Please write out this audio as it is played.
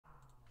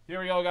Here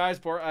we go, guys,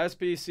 for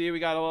SBC. We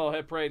got a little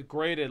hit parade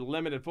graded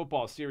limited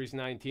football series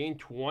 19.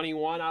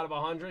 21 out of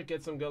 100.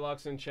 Get some good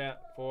lucks in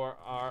chat for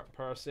our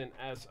person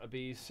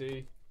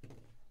SBC.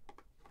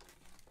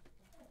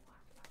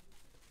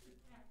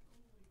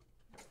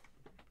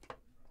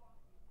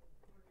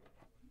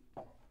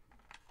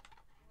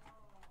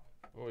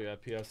 Oh, yeah,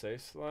 PSA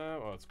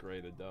slab. Oh, it's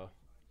graded, though.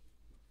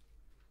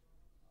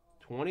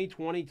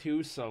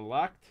 2022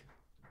 select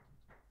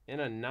in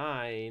a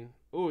 9.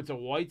 Oh, it's a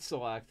white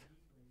select.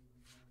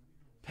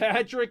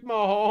 Patrick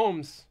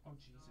Mahomes. Oh,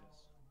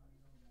 Jesus.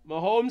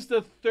 Mahomes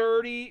to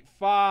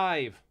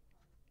 35.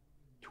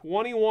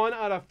 21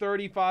 out of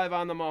 35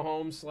 on the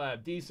Mahomes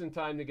slab. Decent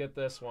time to get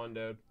this one,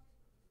 dude.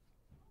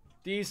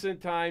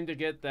 Decent time to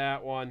get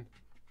that one.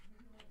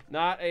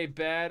 Not a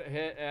bad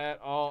hit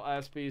at all,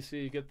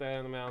 SBC. Get that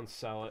in the mound,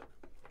 sell it.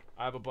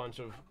 I have a bunch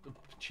of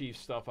Chief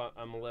stuff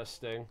I'm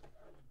listing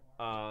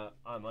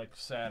on like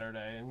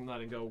Saturday and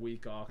letting go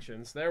week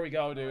auctions. There we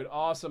go, dude.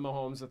 Awesome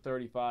Mahomes at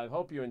 35.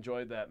 Hope you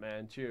enjoyed that,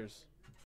 man. Cheers.